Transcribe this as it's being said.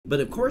but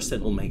of course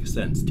it'll make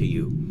sense to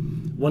you.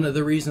 One of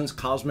the reasons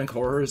cosmic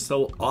horror is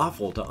so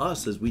awful to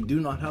us is we do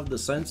not have the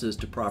senses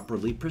to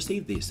properly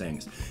perceive these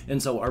things.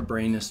 And so our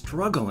brain is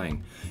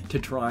struggling to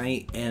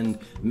try and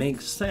make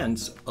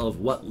sense of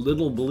what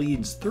little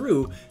bleeds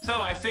through.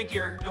 So I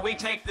figure we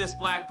take this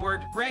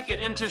blackboard, break it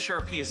into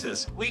sharp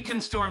pieces. We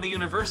can storm the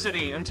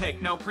university and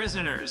take no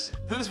prisoners.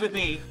 Who's with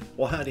me?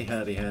 Well, howdy,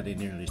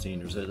 nearly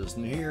senior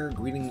citizen here.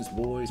 Greetings,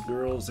 boys,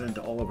 girls, and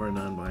to all of our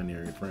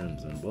non-binary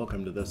friends, and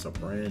welcome to this a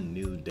brand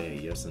new day.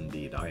 Yes,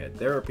 indeed. I had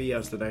therapy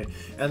yesterday,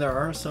 and there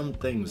are some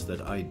things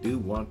that I do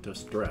want to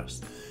stress.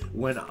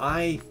 When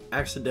I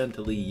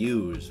accidentally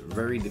use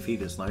very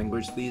defeatist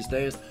language these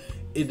days,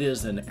 it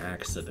is an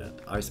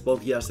accident. I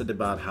spoke yesterday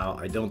about how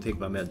I don't think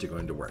my meds are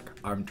going to work.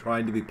 I'm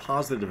trying to be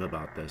positive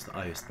about this.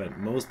 I have spent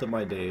most of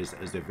my days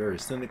as a very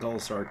cynical,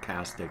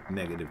 sarcastic,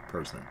 negative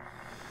person.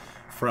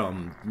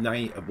 From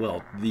the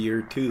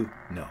year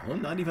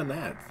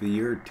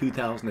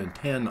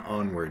 2010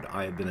 onward,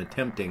 I have been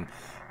attempting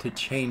to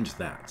change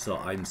that. So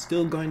I'm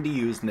still going to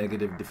use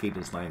negative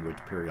defeatist language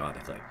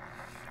periodically.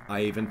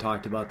 I even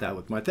talked about that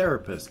with my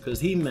therapist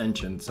because he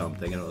mentioned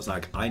something and it was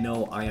like, I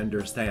know, I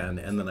understand.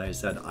 And then I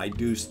said, I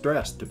do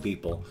stress to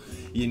people,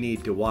 you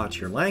need to watch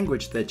your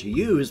language that you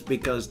use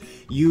because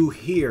you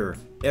hear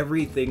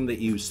everything that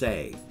you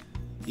say,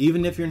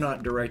 even if you're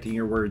not directing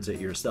your words at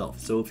yourself.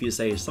 So if you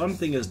say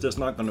something is just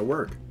not going to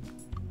work,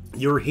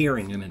 you're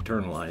hearing and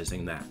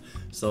internalizing that.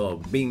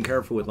 So being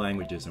careful with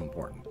language is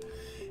important.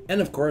 And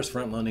of course,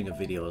 front loading of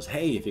videos.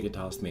 Hey, if you could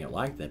toss me a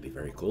like, that'd be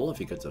very cool. If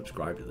you could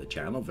subscribe to the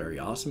channel, very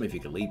awesome. If you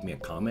could leave me a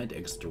comment,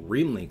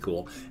 extremely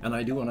cool. And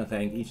I do want to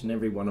thank each and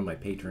every one of my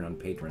Patreon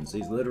patrons.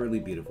 These literally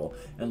beautiful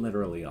and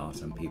literally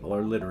awesome people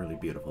are literally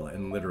beautiful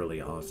and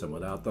literally awesome.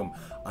 Without them,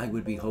 I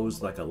would be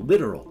hosed like a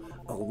literal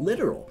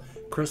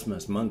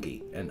Christmas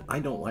monkey. And I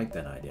don't like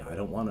that idea. I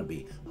don't want to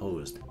be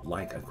hosed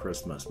like a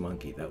Christmas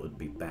monkey. That would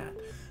be bad.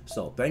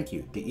 So thank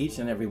you to each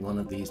and every one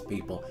of these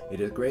people.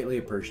 It is greatly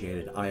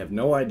appreciated. I have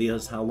no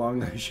ideas how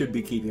long I should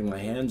be keeping my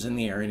hands in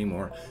the air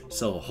anymore.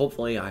 So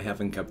hopefully I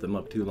haven't kept them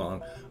up too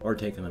long or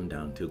taken them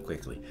down too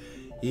quickly.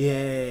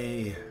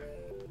 Yay.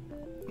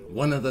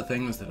 One of the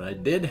things that I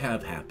did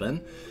have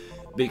happen,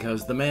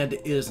 because the med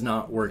is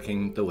not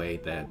working the way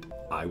that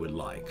I would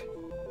like.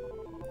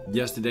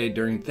 Yesterday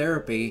during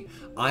therapy,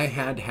 I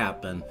had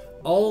happen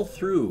all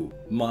through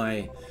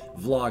my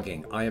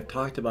vlogging. I have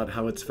talked about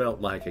how it's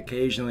felt like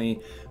occasionally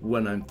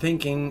when I'm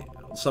thinking,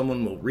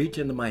 someone will reach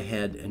into my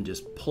head and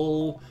just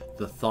pull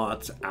the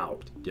thoughts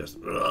out. Just,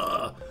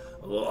 and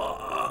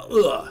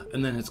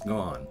then it's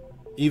gone,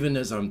 even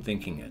as I'm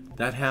thinking it.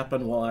 That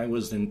happened while I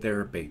was in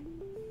therapy.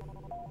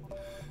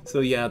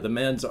 So yeah, the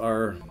meds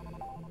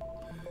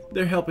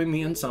they're helping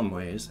me in some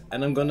ways,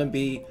 and I'm gonna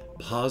be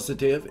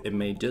positive. It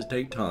may just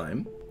take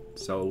time.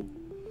 So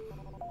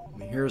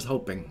here's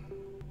hoping.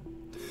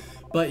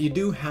 But you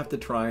do have to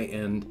try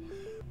and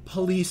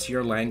police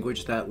your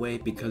language that way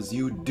because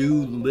you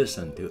do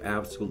listen to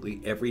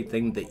absolutely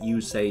everything that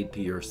you say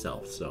to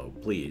yourself. So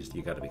please,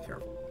 you got to be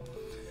careful.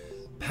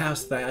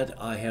 Past that,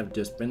 I have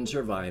just been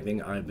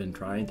surviving. I've been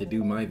trying to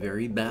do my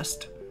very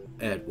best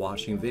at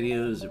watching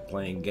videos, at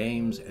playing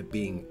games, at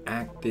being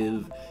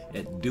active,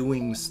 at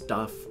doing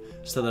stuff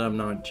so that I'm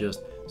not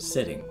just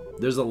sitting.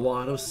 There's a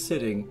lot of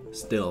sitting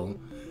still,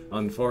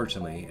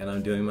 unfortunately, and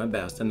I'm doing my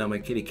best. And now my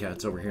kitty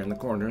cat's over here in the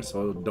corner,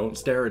 so don't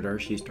stare at her.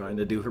 She's trying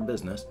to do her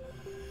business.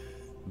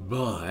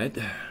 But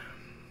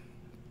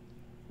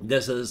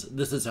this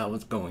is how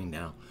it's going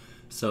now.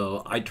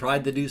 So I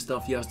tried to do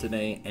stuff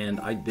yesterday, and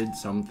I did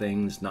some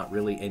things, not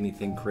really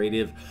anything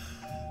creative.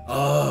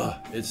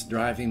 It's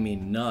driving me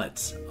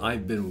nuts.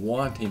 I've been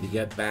wanting to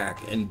get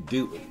back and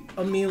do...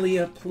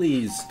 Amelia,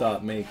 please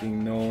stop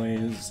making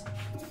noise.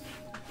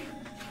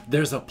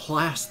 There's a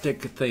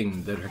plastic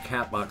thing that her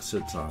cat box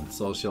sits on,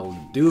 so she'll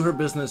do her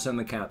business in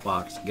the cat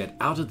box, get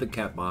out of the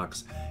cat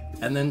box,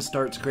 and then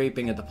start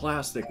scraping at the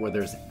plastic where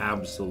there's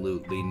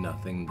absolutely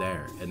nothing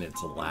there, and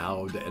it's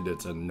loud and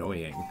it's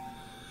annoying.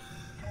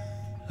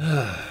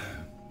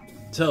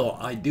 So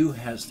I do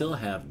still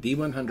have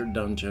D100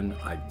 Dungeon.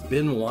 I've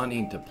been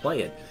wanting to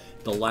play it.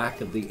 The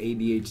lack of the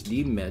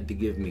ADHD med to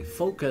give me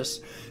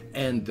focus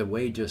and the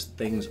way just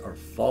things are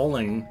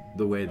falling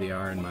the way they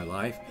are in my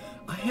life,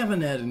 I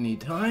haven't had any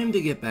time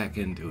to get back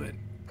into it.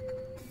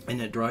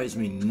 And it drives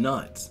me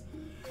nuts.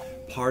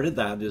 Part of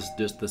that is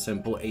just the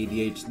simple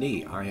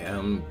ADHD. I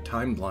am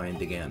time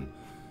blind again.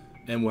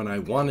 And when I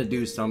want to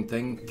do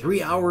something,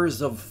 3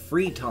 hours of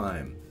free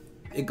time,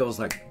 it goes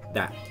like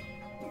that.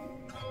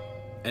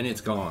 And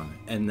it's gone.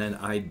 And then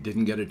I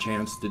didn't get a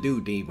chance to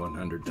do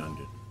D100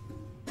 Dungeon.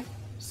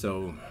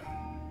 So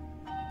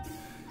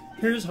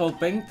here's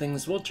hoping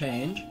things will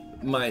change.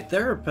 My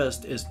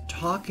therapist is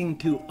talking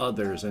to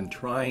others and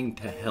trying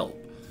to help.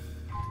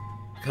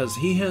 Because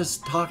he has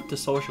talked to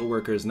social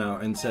workers now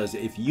and says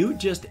if you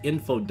just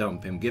info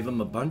dump him, give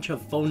him a bunch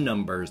of phone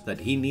numbers that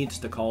he needs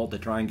to call to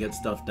try and get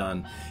stuff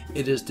done,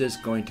 it is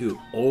just going to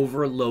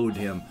overload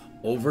him,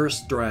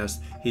 overstress.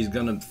 He's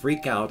going to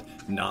freak out,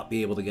 not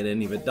be able to get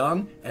any of it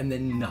done, and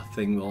then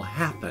nothing will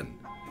happen.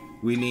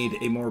 We need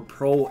a more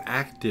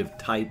proactive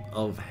type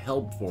of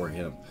help for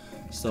him.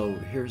 So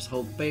here's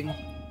hoping.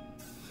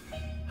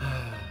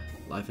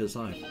 Life is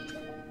life.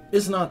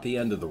 It's not the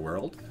end of the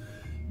world.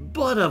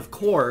 But of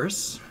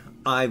course,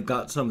 I've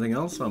got something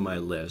else on my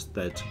list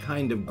that's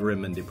kind of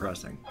grim and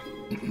depressing.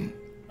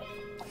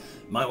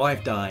 My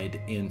wife died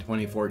in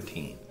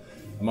 2014,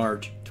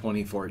 March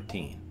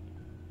 2014.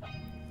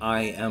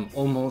 I am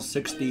almost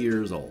 60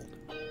 years old.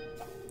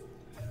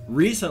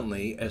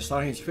 Recently, a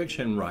science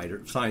fiction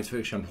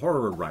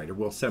horror writer,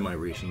 well,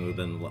 semi-recently,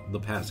 within the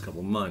past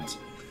couple months,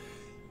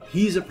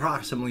 he's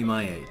approximately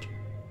my age.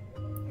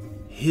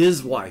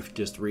 His wife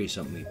just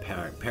recently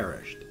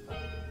perished.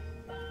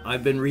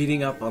 I've been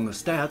reading up on the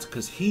stats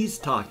because he's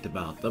talked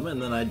about them,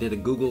 and then I did a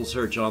Google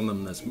search on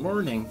them this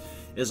morning.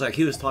 It's like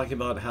he was talking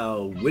about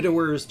how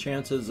widowers'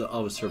 chances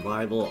of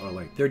survival are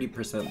like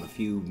 30% in a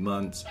few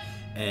months,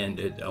 and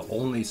it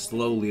only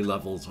slowly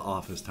levels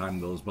off as time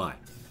goes by.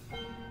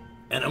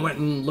 And I went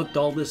and looked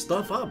all this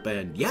stuff up,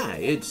 and yeah,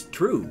 it's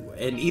true.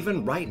 And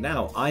even right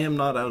now, I am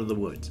not out of the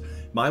woods.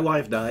 My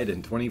wife died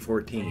in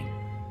 2014.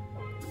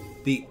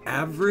 The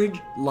average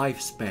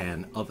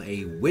lifespan of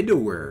a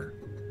widower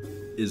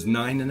is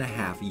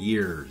 9.5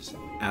 years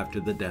after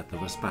the death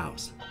of a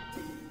spouse.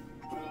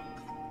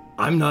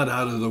 I'm not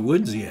out of the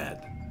woods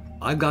yet.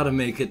 I've got to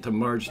make it to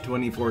March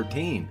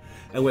 2014.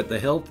 And with the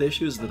health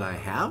issues that I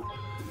have,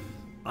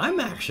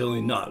 I'm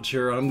actually not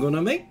sure I'm going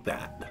to make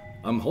that.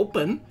 I'm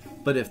hoping.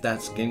 But if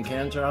that's skin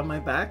cancer on my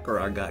back, or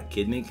I got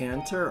kidney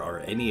cancer, or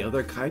any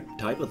other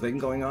type of thing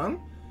going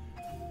on,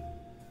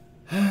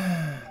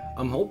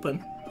 I'm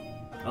hoping.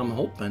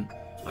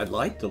 I'd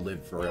like to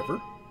live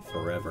forever.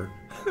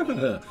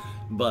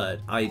 But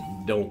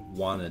I don't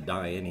want to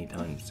die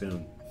anytime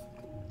soon.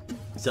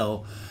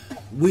 So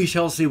we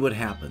shall see what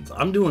happens.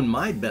 I'm doing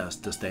my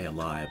best to stay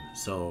alive,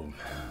 so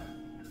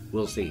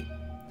we'll see.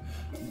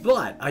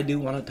 But I do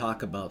want to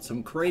talk about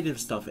some creative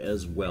stuff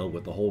as well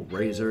with the whole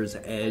Razor's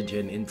Edge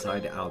and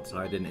Inside to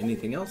Outside and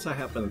anything else I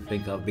happen to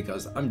think of,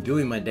 because I'm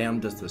doing my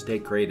damnedest to stay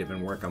creative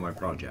and work on my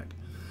project.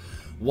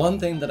 One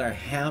thing that I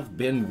have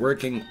been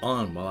working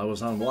on while I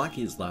was on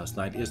walkies last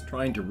night is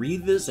trying to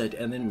revisit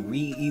and then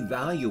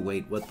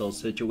reevaluate what those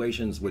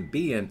situations would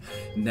be in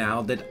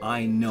now that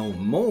I know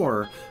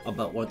more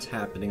about what's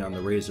happening on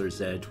the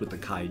Razor's Edge with the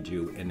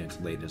Kaiju and its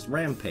latest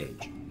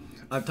rampage.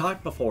 I've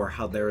talked before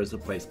how there is a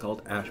place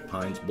called Ash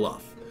Pines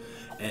Bluff,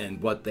 and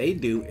what they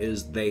do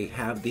is they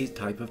have these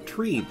type of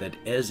tree that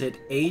as it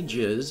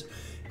ages,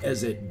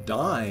 as it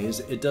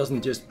dies, it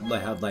doesn't just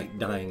have like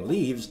dying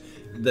leaves.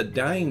 The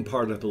dying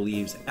part of the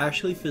leaves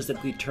actually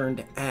physically turn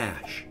to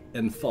ash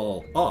and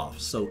fall off.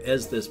 So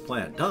as this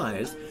plant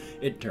dies,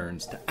 it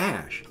turns to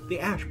ash, the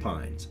ash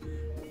pines.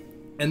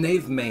 And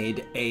they've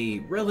made a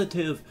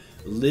relative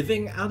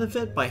living out of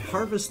it by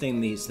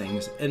harvesting these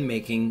things and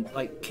making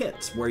like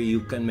kits where you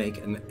can make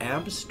an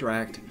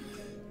abstract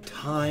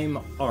time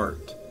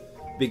art,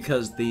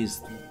 because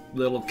these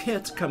little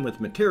kits come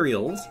with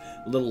materials,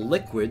 little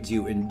liquids.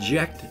 You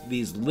inject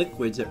these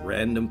liquids at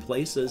random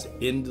places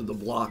into the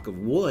block of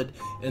wood,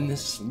 and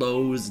this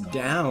slows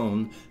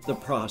down the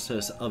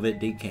process of it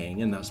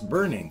decaying and thus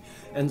burning.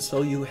 And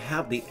so you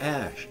have the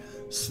ash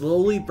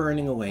slowly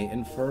burning away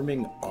and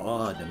forming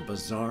odd and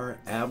bizarre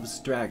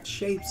abstract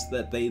shapes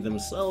that they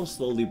themselves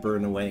slowly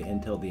burn away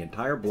until the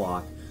entire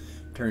block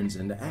turns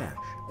into ash.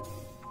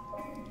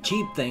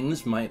 Cheap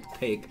things might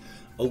take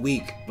a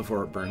week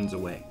before it burns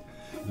away.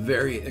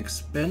 Very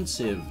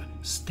expensive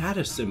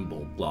status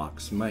symbol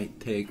blocks might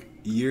take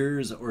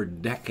years or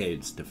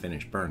decades to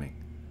finish burning.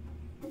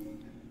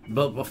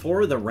 But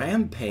before the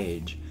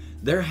rampage,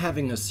 they're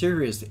having a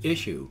serious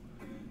issue.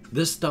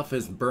 This stuff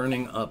is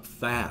burning up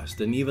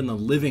fast, and even the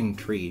living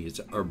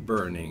trees are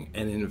burning.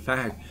 And in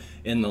fact,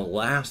 in the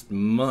last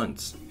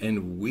months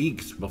and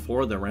weeks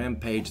before the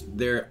rampage,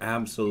 they're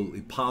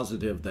absolutely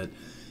positive that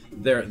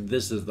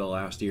this is the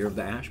last year of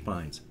the ash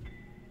pines.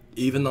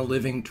 Even the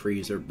living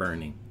trees are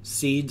burning.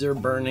 Seeds are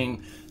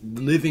burning.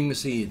 Living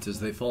seeds as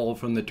they fall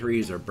from the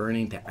trees are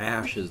burning to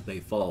ash as they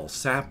fall.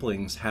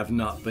 Saplings have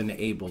not been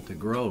able to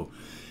grow.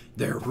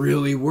 They're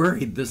really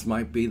worried this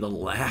might be the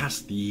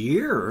last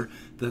year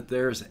that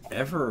there's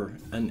ever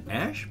an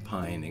ash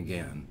pine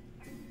again.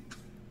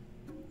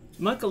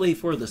 Luckily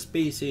for the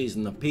species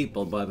and the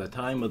people, by the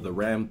time of the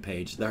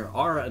rampage, there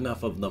are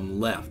enough of them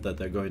left that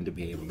they're going to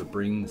be able to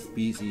bring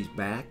species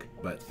back,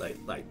 but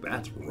like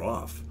that's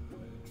rough.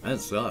 That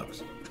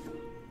sucks.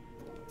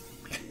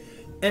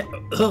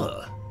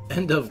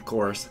 And of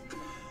course,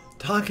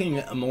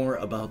 talking more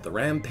about the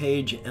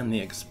rampage and the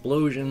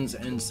explosions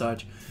and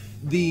such,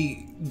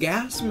 the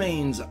gas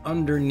mains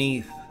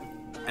underneath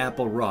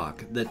Apple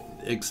Rock that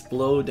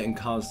explode and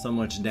cause so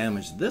much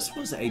damage. This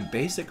was a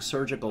basic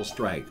surgical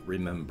strike,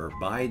 remember,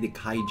 by the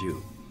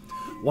Kaiju.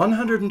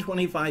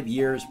 125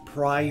 years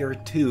prior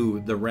to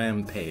the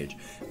rampage,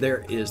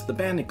 there is the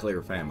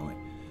Banniclear family.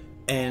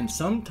 And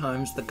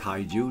sometimes the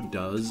Kaiju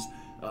does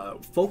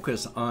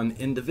focus on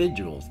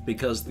individuals,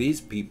 because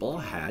these people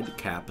had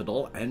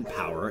capital and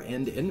power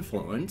and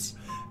influence.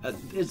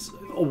 It's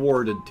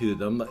awarded to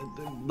them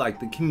like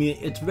the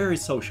community. It's very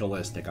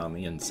socialistic on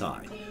the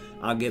inside.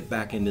 I'll get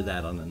back into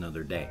that on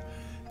another day.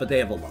 But they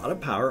have a lot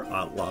of power,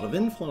 a lot of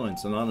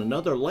influence, and on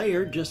another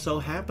layer, just so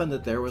happened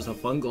that there was a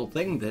fungal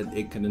thing that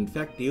it can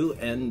infect you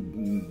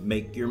and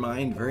make your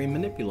mind very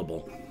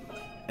manipulable.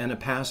 And a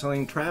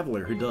passing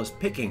traveler who does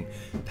picking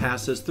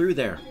passes through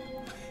there,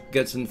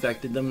 gets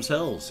infected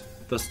themselves.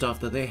 The stuff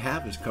that they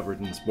have is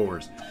covered in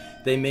spores.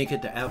 They make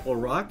it to Apple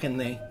Rock and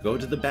they go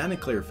to the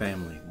Banaclear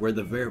family, where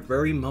the very,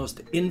 very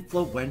most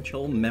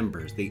influential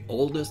members, the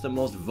oldest and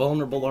most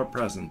vulnerable, are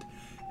present,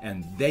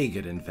 and they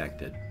get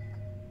infected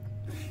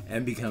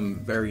and become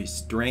very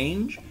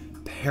strange,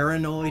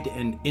 paranoid,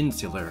 and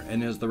insular.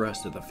 And as the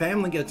rest of the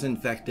family gets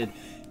infected,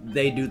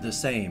 they do the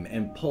same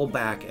and pull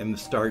back and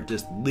start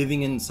just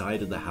living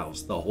inside of the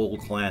house, the whole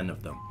clan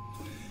of them.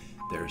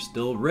 They're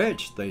still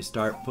rich. They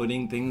start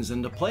putting things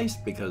into place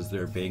because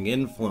they're being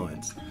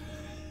influenced.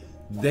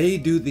 They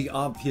do the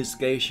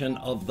obfuscation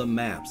of the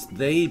maps.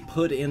 They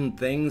put in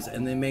things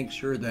and they make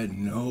sure that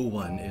no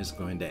one is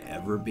going to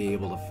ever be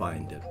able to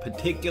find it.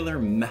 Particular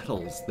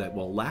metals that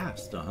will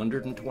last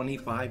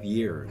 125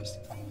 years.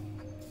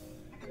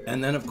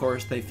 And then, of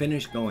course, they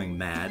finish going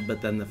mad,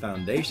 but then the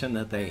foundation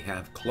that they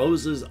have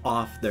closes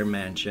off their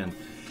mansion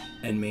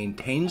and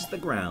maintains the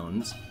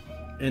grounds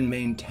and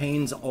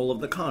maintains all of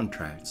the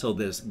contracts. So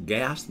this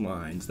gas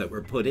lines that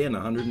were put in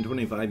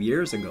 125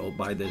 years ago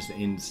by this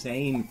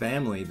insane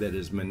family that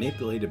is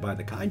manipulated by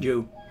the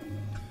Kaiju,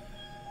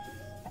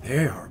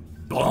 they are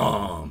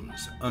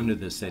bombs under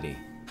the city.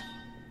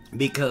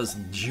 Because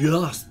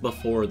just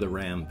before the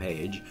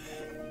rampage,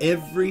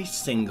 every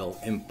single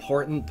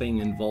important thing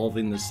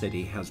involving the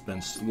city has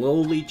been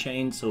slowly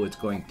changed, so it's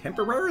going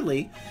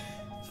temporarily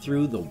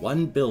through the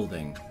one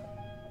building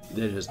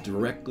that is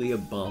directly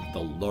above the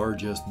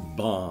largest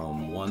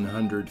bomb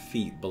 100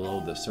 feet below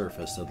the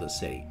surface of the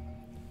city.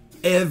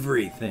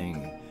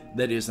 Everything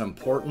that is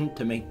important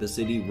to make the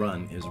city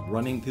run is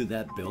running through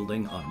that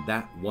building on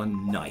that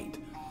one night.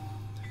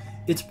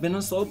 It's been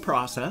a slow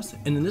process,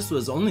 and this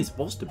was only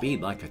supposed to be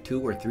like a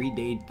 2 or 3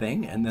 day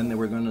thing, and then they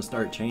were going to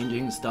start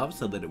changing stuff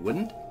so that it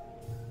wouldn't.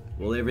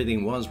 Well,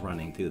 everything was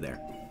running through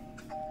there.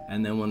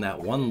 And then when that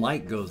one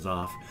light goes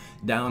off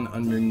down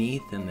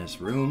underneath in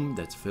this room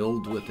that's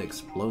filled with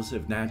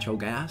explosive natural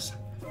gas,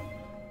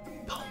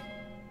 boom,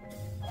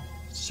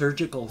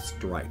 surgical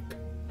strike.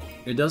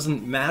 It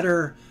doesn't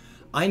matter.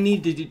 I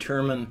need to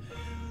determine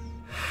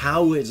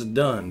how it's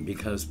done,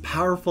 because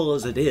powerful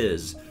as it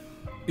is,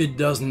 it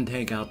doesn't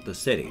take out the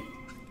city.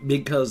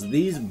 Because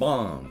these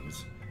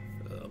bombs,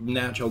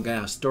 natural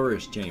gas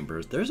storage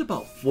chambers, there's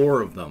about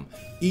 4 of them,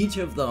 each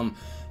of them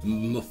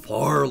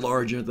far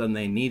larger than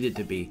they needed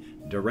to be,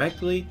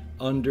 directly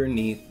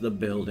underneath the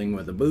building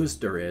where the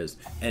booster is,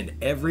 and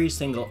every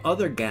single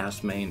other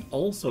gas main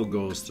also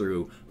goes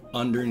through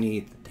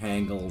underneath,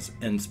 tangles,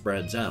 and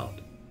spreads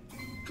out.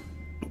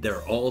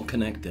 They're all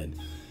connected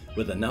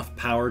with enough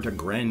power to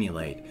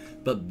granulate,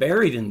 but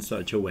buried in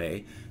such a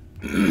way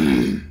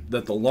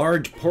that the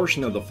large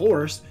portion of the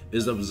force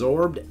is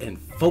absorbed and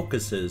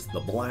focuses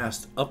the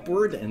blast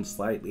upward and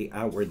slightly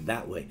outward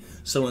that way.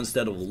 So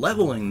instead of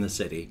leveling the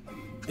city,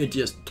 it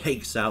just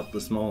takes out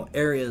the small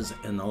areas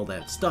and all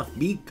that stuff.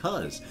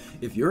 Because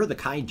if you're the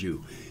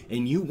Kaiju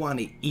and you want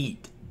to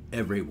eat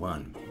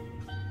everyone,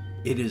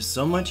 it is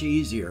so much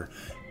easier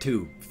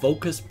to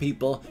focus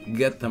people,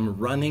 get them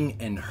running,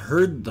 and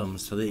herd them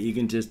so that you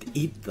can just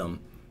eat them,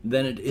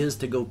 than it is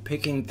to go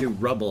picking through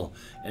rubble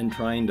and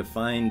trying to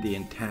find the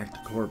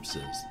intact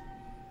corpses.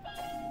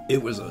 It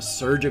was a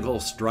surgical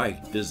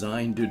strike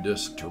designed to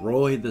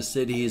destroy the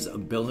city's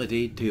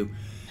ability to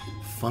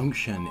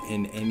function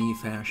in any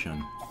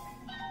fashion.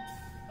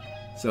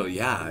 So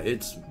yeah,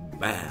 it's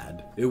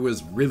bad. It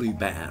was really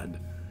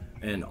bad.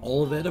 And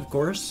all of it, of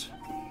course,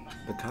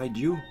 the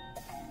Kaiju.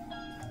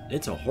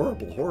 It's a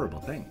horrible,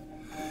 horrible thing.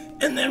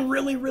 And then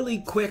really, really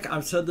quick,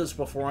 I've said this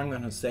before, I'm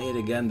going to say it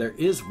again. There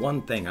is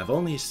one thing. I've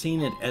only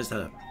seen it as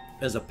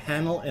a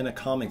panel in a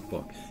comic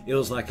book. It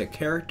was like a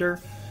character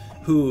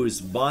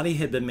whose body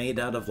had been made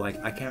out of,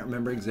 like, I can't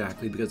remember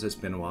exactly because it's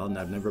been a while and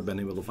I've never been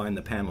able to find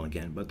the panel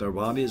again, but their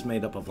body is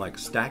made up of like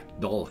stacked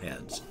doll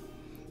heads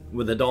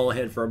with a doll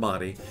head for a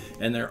body,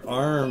 and their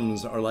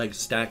arms are like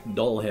stacked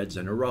doll heads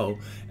in a row,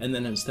 and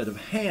then instead of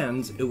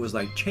hands, it was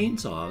like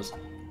chainsaws.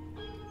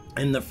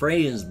 And the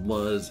phrase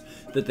was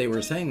that they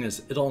were saying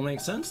is, it all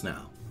makes sense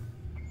now.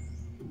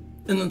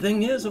 And the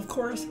thing is, of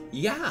course,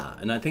 yeah.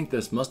 And I think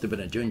this must have been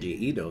a Junji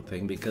Ito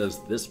thing,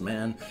 because this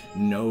man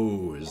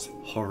knows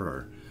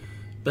horror.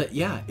 But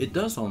yeah, it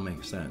does all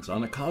make sense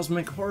on a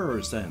cosmic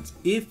horror sense.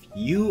 If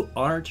you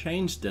are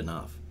changed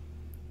enough,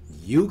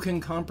 you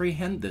can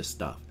comprehend this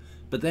stuff.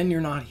 But then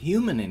you're not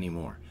human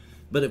anymore.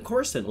 But of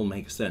course it'll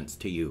make sense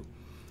to you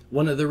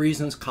One of the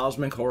reasons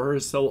cosmic horror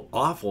is so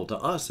awful to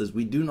us is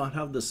we do not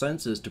have the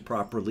senses to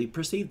properly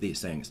perceive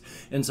these things.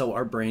 And so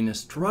our brain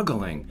is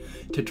struggling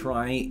to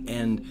try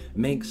and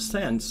make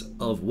sense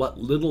of what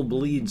little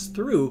bleeds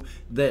through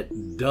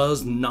that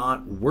does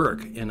not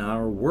work in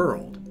our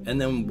world. And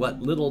then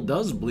what little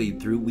does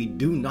bleed through, we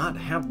do not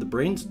have the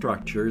brain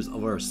structures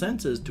of our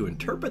senses to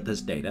interpret this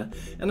data.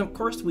 And of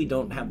course, we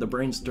don't have the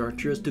brain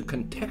structures to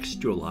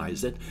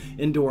contextualize it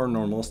into our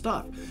normal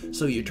stuff.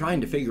 So you're trying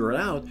to figure it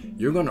out,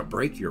 you're going to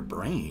break your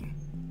brain.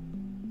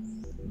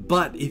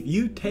 But if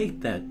you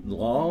take that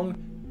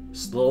long,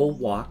 slow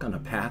walk on a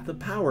path of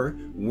power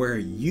where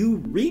you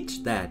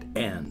reach that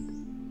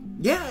end,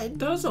 yeah, it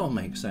does all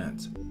make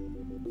sense.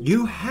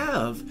 You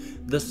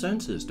have the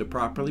senses to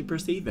properly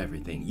perceive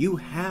everything. You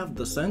have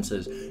the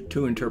senses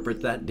to interpret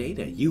that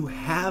data. You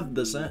have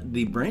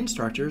the brain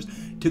structures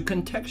to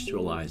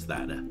contextualize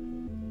that.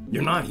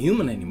 You're not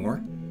human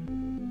anymore.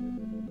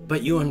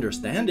 But you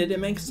understand it.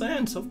 It makes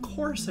sense. Of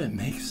course it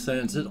makes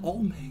sense. It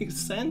all makes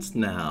sense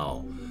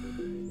now.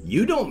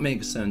 You don't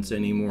make sense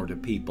anymore to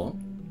people.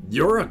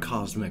 You're a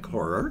cosmic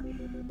horror,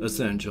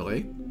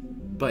 essentially.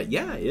 But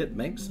yeah, it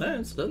makes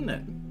sense, doesn't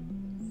it?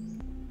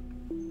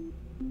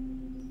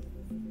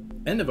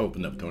 And I've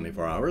opened up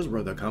 24 hours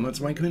where the comments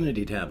my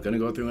community tab. Going to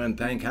go through and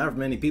thank however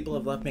many people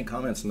have left me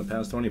comments in the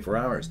past 24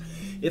 hours.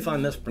 If I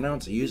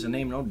mispronounce a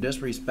username, no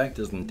disrespect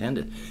is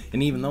intended.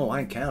 And even though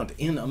I count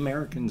in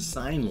American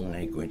Sign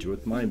Language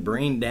with my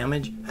brain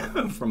damage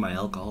from my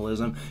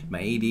alcoholism,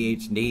 my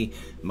ADHD,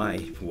 my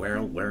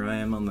where I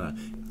am on the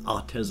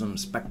autism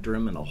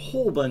spectrum, and a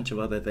whole bunch of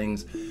other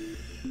things,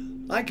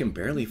 I can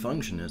barely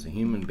function as a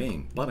human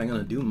being, but I'm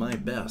going to do my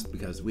best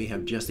because we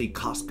have Jesse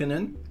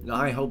Koskinen.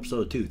 I hope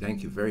so too.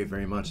 Thank you very,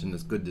 very much, and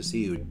it's good to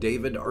see you.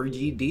 David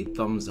RGD,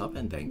 thumbs up,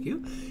 and thank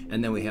you.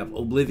 And then we have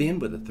Oblivion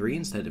with a 3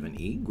 instead of an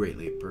E,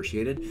 greatly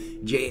appreciated.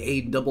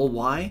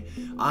 JAYY,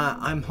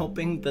 I'm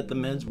hoping that the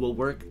meds will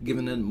work,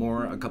 giving it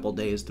a couple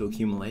days to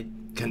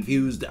accumulate.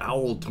 Confused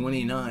Owl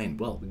 29,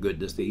 well, good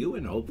to see you,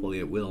 and hopefully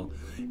it will.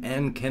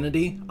 And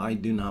Kennedy, I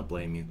do not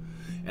blame you.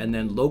 And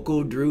then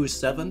Loco Drew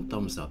 7,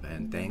 thumbs up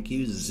and thank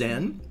you.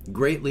 Zen,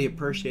 greatly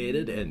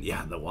appreciated. And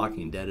yeah, The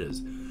Walking Dead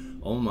is,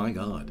 oh my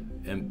god.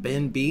 And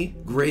Ben B,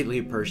 greatly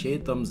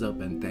appreciated, thumbs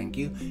up and thank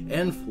you.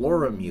 And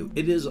Floramu,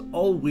 it is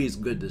always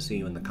good to see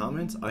you in the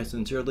comments. I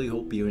sincerely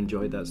hope you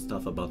enjoyed that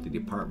stuff about the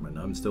department.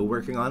 I'm still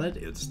working on it.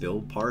 It's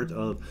still part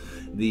of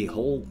the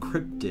whole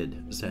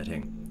cryptid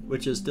setting,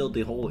 which is still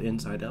the whole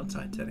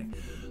inside-outside setting.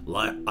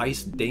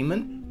 Ice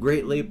Damon,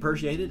 greatly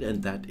appreciated,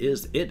 and that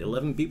is it.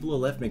 11 people have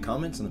left me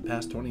comments in the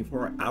past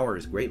 24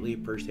 hours. Greatly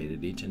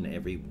appreciated, each and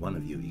every one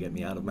of you. You get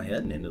me out of my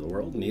head and into the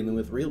world and dealing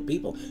with real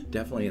people.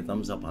 Definitely a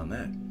thumbs up on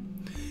that.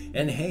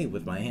 And hey,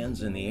 with my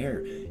hands in the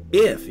air,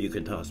 if you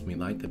could toss me a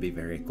like, that'd be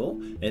very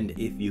cool. And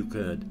if you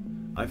could,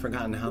 I've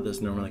forgotten how this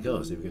normally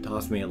goes. If you could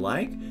toss me a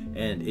like,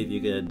 and if you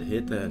could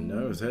hit the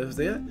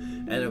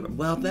and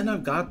well, then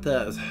I've got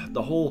the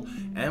whole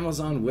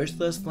Amazon wish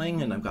list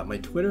thing, and I've got my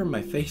Twitter,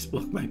 my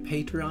Facebook, my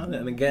Patreon,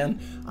 and again,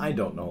 I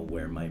don't know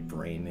where my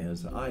brain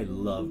is. I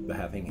love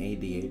having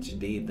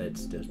ADHD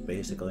that's just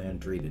basically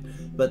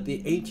untreated. But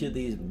each of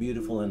these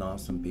beautiful and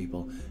awesome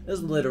people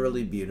is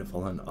literally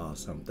beautiful and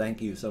awesome. Thank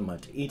you so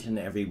much, each and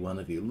every one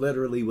of you.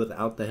 Literally,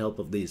 without the help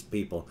of these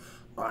people,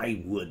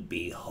 I would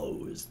be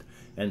hosed.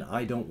 And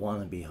I don't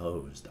want to be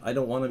hosed. I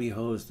don't want to be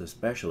hosed,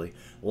 especially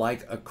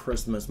like a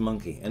Christmas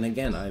monkey. And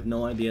again, I have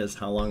no idea as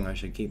how long I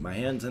should keep my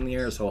hands in the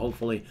air, so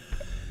hopefully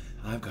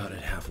I've got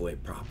it halfway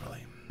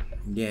properly.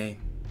 Yay.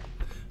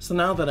 So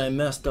now that I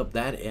messed up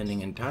that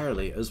ending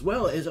entirely, as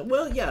well as,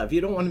 well, yeah, if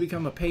you don't want to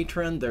become a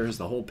patron, there's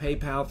the whole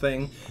PayPal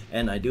thing,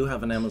 and I do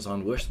have an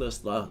Amazon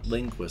wishlist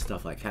link with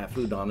stuff like cat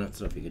food on it,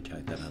 so if you could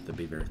check that out, that'd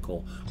be very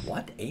cool.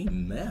 What a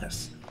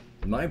mess.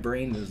 My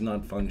brain is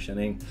not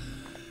functioning.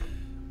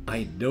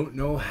 I don't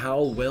know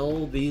how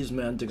well these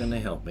meds are going to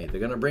help me. They're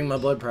going to bring my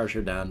blood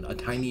pressure down a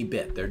tiny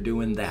bit. They're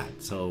doing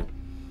that. So,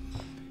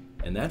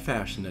 in that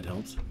fashion, it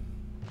helps.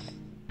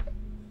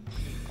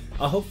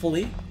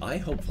 Hopefully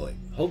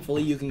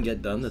you can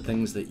get done the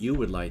things that you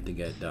would like to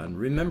get done.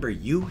 Remember,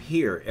 you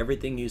hear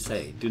everything you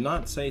say. Do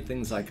not say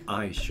things like,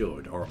 I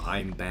should, or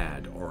I'm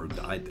bad, or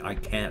I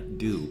can't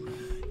do.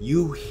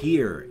 You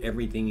hear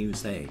everything you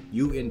say.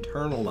 You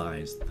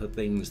internalize the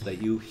things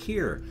that you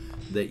hear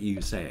that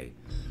you say.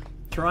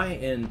 Try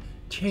and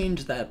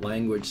change that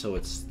language so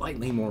it's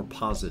slightly more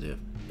positive.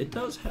 It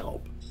does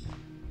help.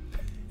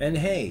 And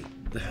hey,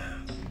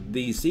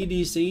 the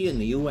CDC in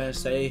the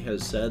USA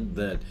has said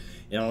that,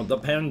 you know, the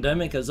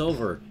pandemic is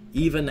over,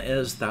 even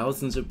as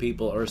thousands of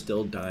people are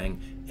still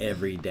dying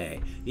every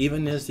day.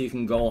 Even as you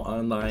can go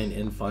online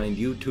and find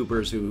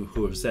YouTubers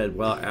who have said,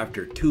 well,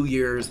 after 2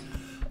 years,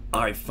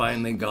 I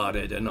finally got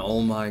it, and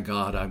oh my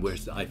God,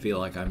 I feel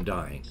like I'm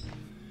dying.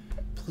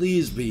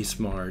 Please be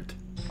smart.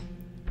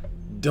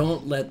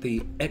 Don't let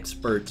the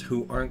experts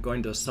who aren't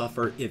going to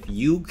suffer if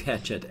you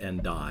catch it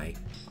and die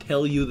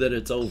tell you that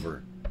it's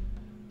over.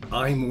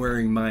 I'm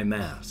wearing my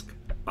mask.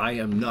 I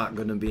am not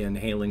going to be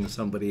inhaling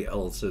somebody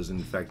else's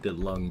infected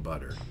lung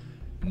butter.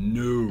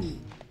 No.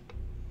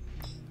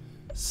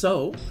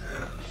 So,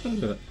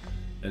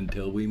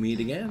 until we meet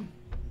again,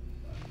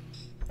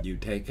 you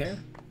take care.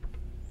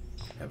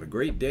 Have a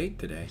great day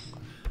today.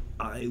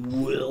 I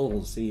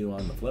will see you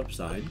on the flip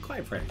side.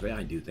 Quite frankly,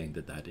 I do think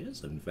that that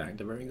is, in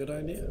fact, a very good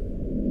idea.